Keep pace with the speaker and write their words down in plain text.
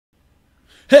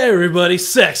Hey everybody,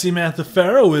 Sexy Matt the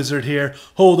Pharaoh Wizard here.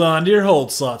 Hold on to your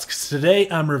hold slots, because today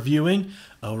I'm reviewing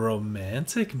a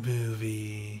romantic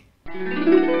movie.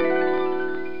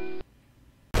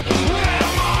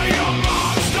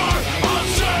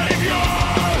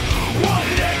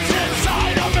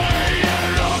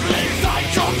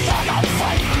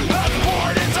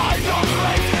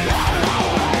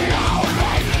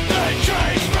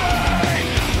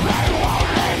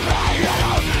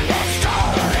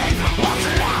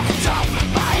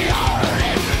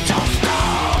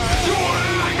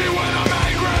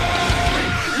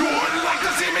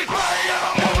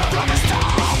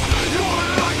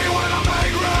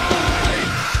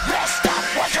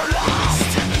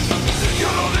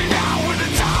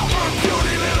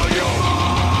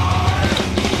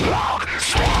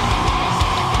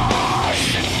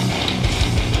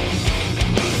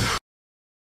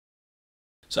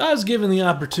 So I was given the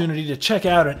opportunity to check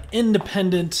out an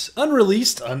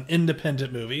unreleased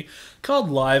independent movie called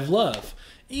LIVElove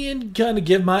and kind of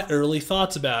give my early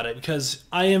thoughts about it because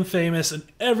I am famous and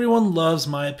everyone loves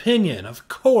my opinion, of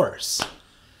course.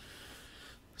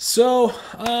 So,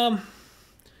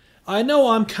 I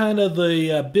know I'm kind of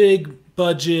the big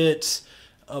budget,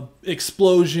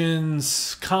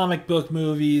 explosions, comic book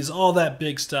movies, all that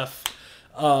big stuff.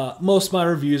 Most of my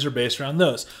reviews are based around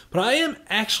those. But I am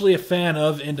actually a fan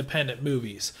of independent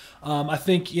movies. I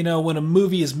think, when a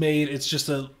movie is made, it's just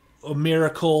a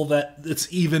miracle that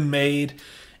it's even made.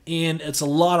 And it's a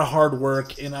lot of hard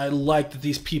work. And I like that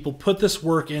these people put this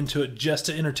work into it just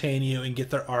to entertain you and get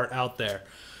their art out there.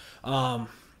 I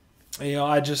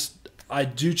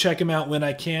do check them out when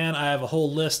I can. I have a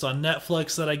whole list on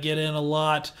Netflix that I get in a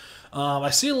lot. I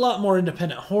see a lot more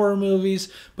independent horror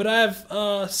movies, but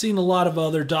I've seen a lot of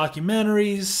other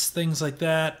documentaries, things like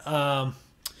that. The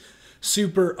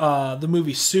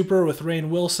movie Super with Rainn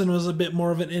Wilson was a bit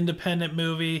more of an independent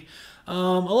movie. A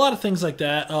lot of things like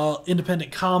that.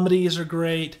 Independent comedies are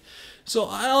great. So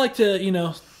I like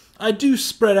to, I do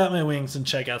spread out my wings and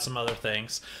check out some other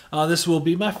things. This will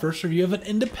be my first review of an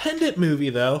independent movie,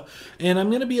 though, and I'm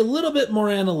going to be a little bit more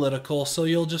analytical, so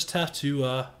you'll just have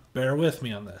to bear with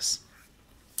me on this.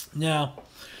 Now,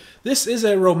 this is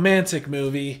a romantic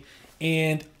movie,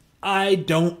 and I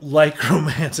don't like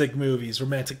romantic movies.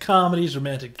 Romantic comedies,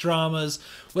 romantic dramas,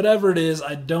 whatever it is,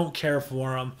 I don't care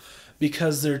for them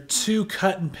because they're too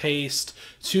cut and paste,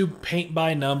 too paint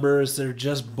by numbers. They're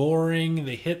just boring.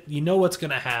 You know what's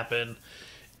going to happen,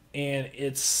 and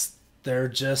they're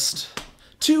just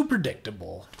too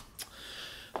predictable.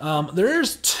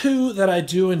 There's two that I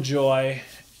do enjoy.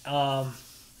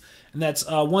 And that's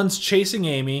one's Chasing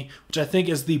Amy, which I think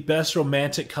is the best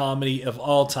romantic comedy of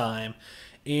all time.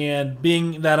 And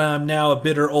being that I'm now a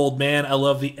bitter old man, I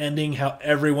love the ending, how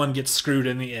everyone gets screwed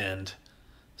in the end.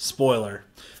 Spoiler.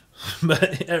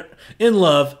 But in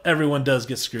love, everyone does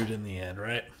get screwed in the end,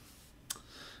 right?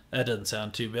 That doesn't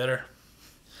sound too bitter.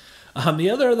 The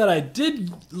other that I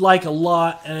did like a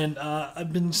lot, and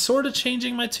I've been sort of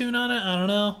changing my tune on it, I don't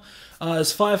know,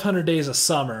 is 500 Days of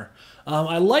Summer.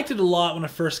 I liked it a lot when it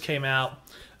first came out,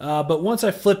 but once I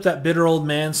flipped that bitter old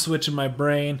man switch in my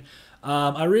brain,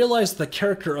 I realized the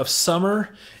character of Summer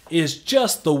is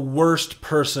just the worst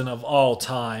person of all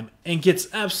time and gets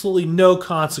absolutely no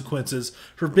consequences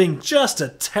for being just a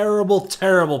terrible,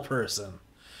 terrible person.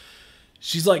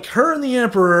 She's like, her and the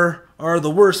Emperor are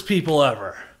the worst people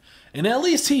ever. And at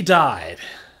least he died.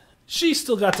 She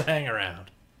still got to hang around.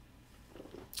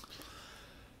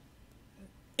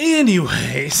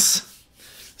 Anyways,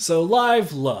 so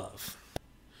LIVElove.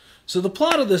 So the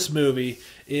plot of this movie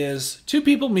is two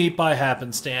people meet by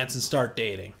happenstance and start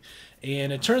dating.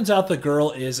 And it turns out the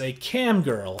girl is a cam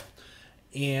girl.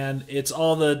 And it's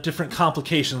all the different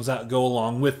complications that go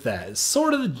along with that. It's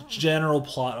sort of the general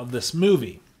plot of this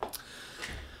movie.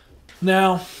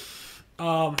 Now,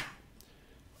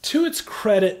 to its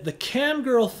credit, the cam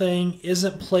girl thing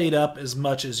isn't played up as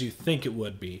much as you think it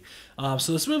would be.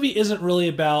 So this movie isn't really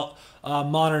about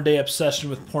modern day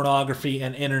obsession with pornography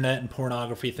and internet and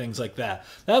pornography, things like that.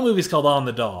 That movie's called On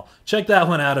the Doll. Check that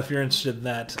one out if you're interested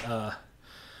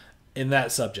in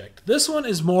that subject. This one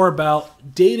is more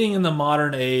about dating in the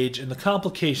modern age and the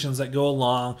complications that go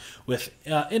along with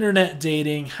internet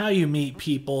dating, how you meet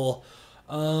people,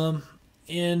 and,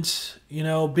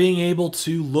 being able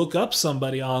to look up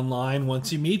somebody online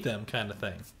once you meet them, kind of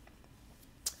thing.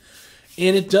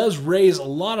 And it does raise a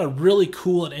lot of really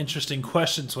cool and interesting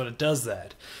questions when it does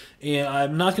that. And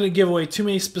I'm not going to give away too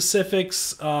many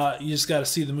specifics. You just got to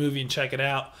see the movie and check it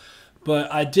out. But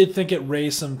I did think it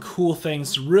raised some cool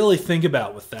things to really think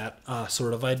about with that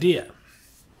sort of idea.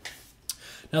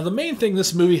 Now, the main thing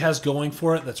this movie has going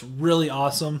for it that's really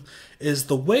awesome is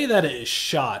the way that it is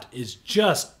shot is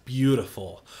just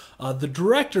beautiful. The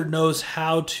director knows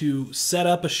how to set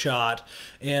up a shot,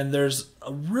 and there's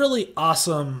a really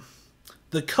awesome...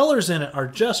 The colors in it are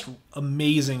just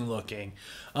amazing looking.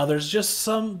 There's just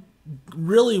some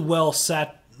really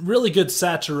really good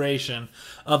saturation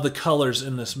of the colors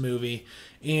in this movie,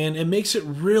 and it makes it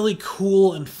really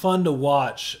cool and fun to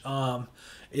watch.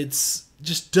 It's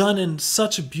just done in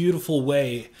such a beautiful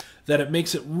way that it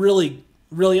makes it really,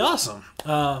 really awesome.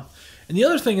 And the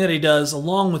other thing that he does,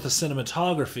 along with the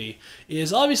cinematography,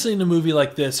 is obviously in a movie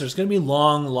like this, there's going to be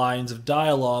long lines of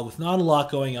dialogue with not a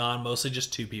lot going on, mostly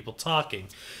just two people talking.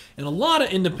 In a lot of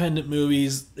independent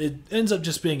movies, it ends up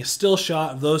just being a still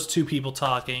shot of those two people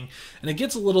talking, and it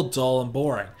gets a little dull and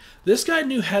boring. This guy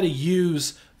knew how to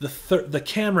use the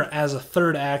camera as a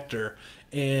third actor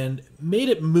and made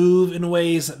it move in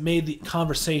ways that made the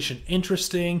conversation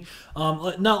interesting.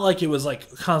 Not like it was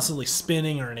like constantly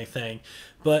spinning or anything,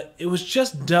 but it was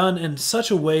just done in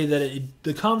such a way that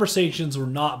the conversations were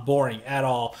not boring at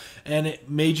all, and it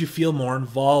made you feel more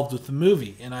involved with the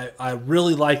movie. And I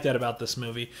really like that about this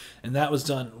movie, and that was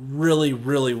done really,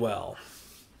 really well.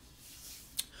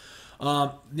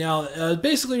 Now, it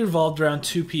basically revolved around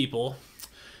two people,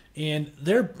 and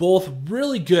they're both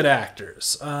really good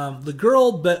actors. The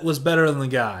girl was better than the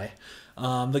guy.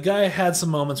 The guy had some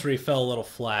moments where he fell a little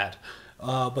flat.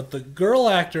 But the girl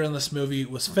actor in this movie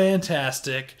was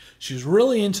fantastic. She was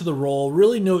really into the role,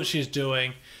 really knew what she was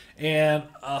doing, and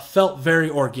felt very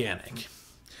organic.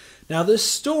 Now, this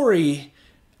story,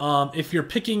 if you're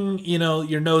picking,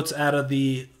 your notes out of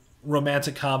the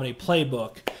romantic comedy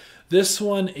playbook, this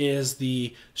one is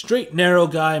the straight narrow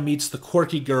guy meets the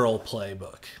quirky girl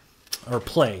playbook, or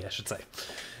play, I should say.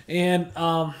 And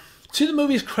to the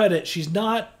movie's credit, she's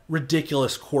not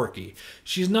ridiculous quirky.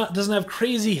 Doesn't have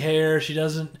crazy hair. She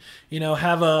doesn't,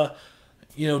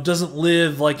 doesn't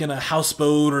live like in a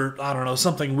houseboat or, I don't know,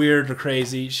 something weird or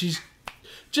crazy. She's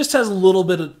just has a little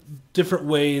bit of different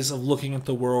ways of looking at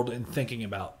the world and thinking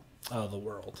about the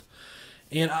world.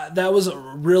 And that was a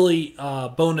really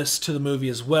bonus to the movie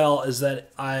as well, is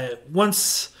that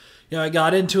once I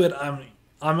got into it,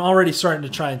 I'm already starting to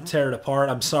try and tear it apart.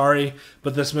 I'm sorry,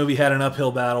 but this movie had an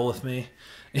uphill battle with me.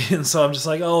 And so I'm just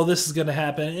like, oh, this is going to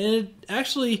happen. And it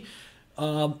actually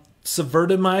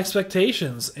subverted my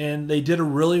expectations. And they did a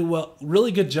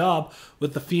really good job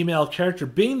with the female character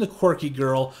being the quirky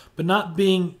girl, but not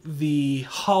being the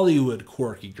Hollywood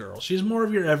quirky girl. She's more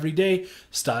of your everyday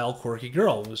style quirky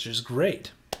girl, which is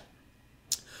great.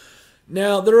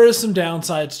 Now, there is some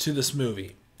downsides to this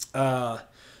movie. The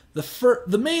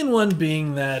main one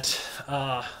being that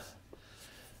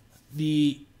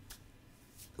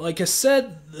like I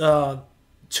said,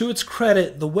 to its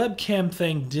credit, the webcam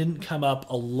thing didn't come up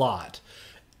a lot.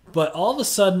 But all of a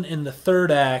sudden in the third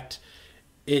act,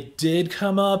 it did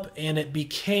come up, and it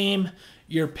became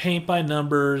your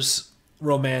paint-by-numbers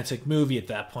romantic movie at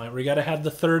that point, where you got to have the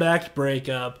third act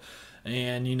breakup,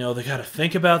 and, they got to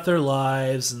think about their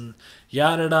lives, and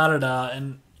yada-da-da-da.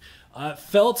 And I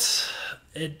felt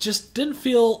it just didn't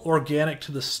feel organic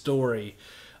to the story.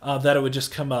 That it would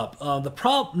just come up.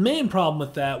 The main problem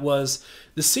with that was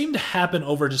this seemed to happen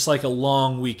over just like a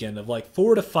long weekend of like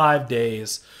 4 to 5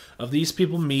 days of these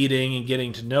people meeting and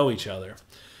getting to know each other.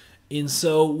 And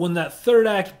so when that third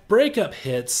act breakup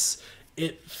hits,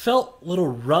 it felt a little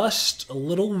rushed, a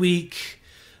little weak.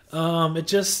 It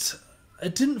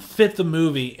didn't fit the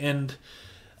movie, and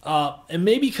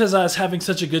maybe because I was having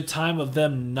such a good time of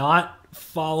them not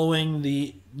following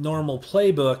the normal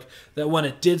playbook, that when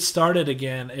it did start it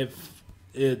again,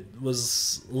 it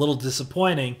was a little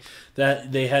disappointing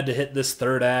that they had to hit this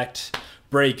third act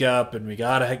breakup and we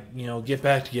gotta get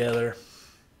back together.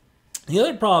 The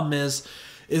other problem is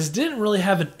it didn't really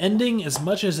have an ending as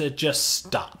much as it just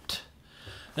stopped.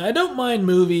 Now, I don't mind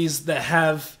movies that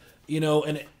have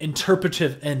an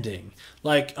interpretive ending,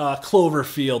 like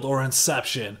Cloverfield or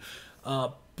Inception,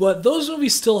 but those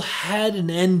movies still had an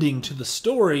ending to the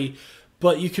story,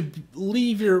 but you could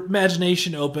leave your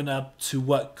imagination open up to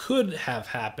what could have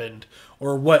happened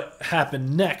or what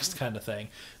happened next, kind of thing.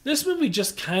 This movie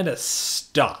just kind of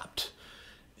stopped.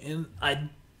 And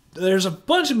there's a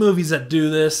bunch of movies that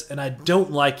do this, and I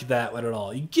don't like that at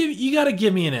all. You got to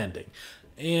give me an ending.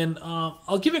 And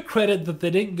I'll give it credit that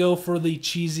they didn't go for the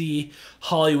cheesy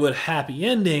Hollywood happy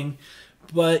ending,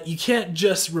 but you can't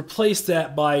just replace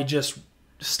that by just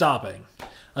stopping.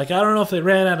 Like, I don't know if they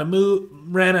ran out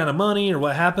of money or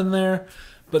what happened there,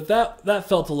 but that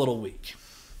felt a little weak.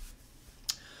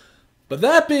 But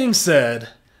that being said,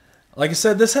 like I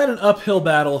said, this had an uphill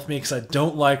battle with me because I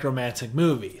don't like romantic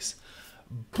movies.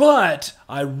 But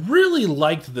I really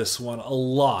liked this one a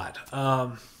lot.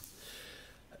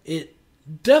 It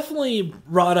definitely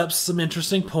brought up some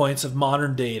interesting points of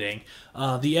modern dating.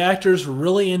 The actors were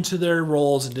really into their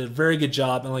roles and did a very good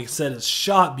job. And like I said, it's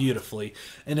shot beautifully.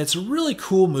 And it's a really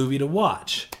cool movie to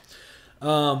watch.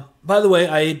 By the way,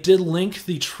 I did link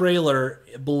the trailer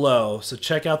below, so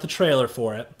check out the trailer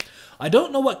for it. I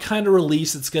don't know what kind of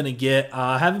release it's going to get.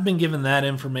 I haven't been given that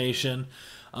information.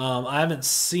 I haven't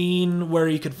seen where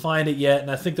you could find it yet,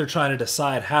 and I think they're trying to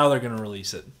decide how they're going to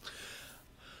release it.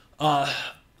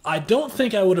 I don't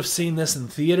think I would have seen this in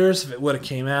theaters if it would have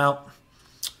came out.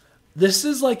 This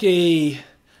is like a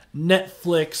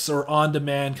Netflix or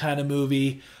on-demand kind of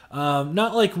movie.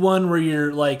 Not like one where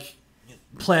you're like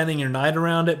planning your night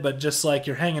around it, but just like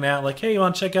you're hanging out like, hey, you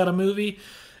want to check out a movie?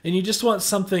 And you just want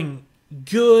something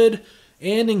good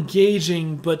and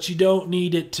engaging, but you don't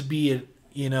need it to be an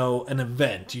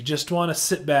event. You just want to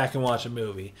sit back and watch a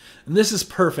movie. And this is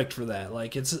perfect for that.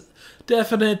 Like, it's a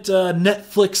definite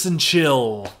Netflix and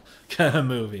chill kind of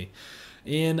movie.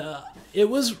 And it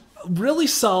was really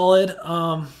solid.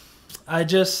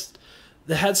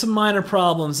 They had some minor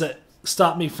problems that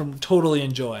stopped me from totally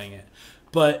enjoying it.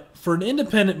 But for an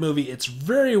independent movie, it's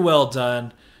very well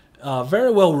done,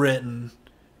 very well written.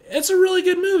 It's a really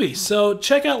good movie, so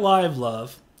check out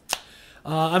LIVElove.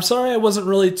 I'm sorry I wasn't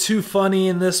really too funny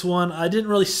in this one. I didn't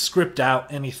really script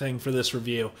out anything for this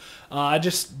review. I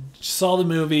just saw the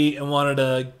movie and wanted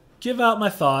to give out my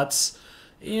thoughts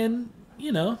and,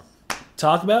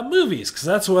 talk about movies, because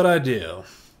that's what I do.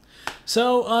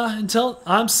 So,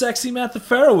 I'm Sexy Matt the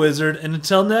Pharaoh Wizard, and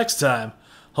until next time,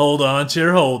 hold on to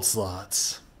your hold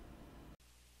slots.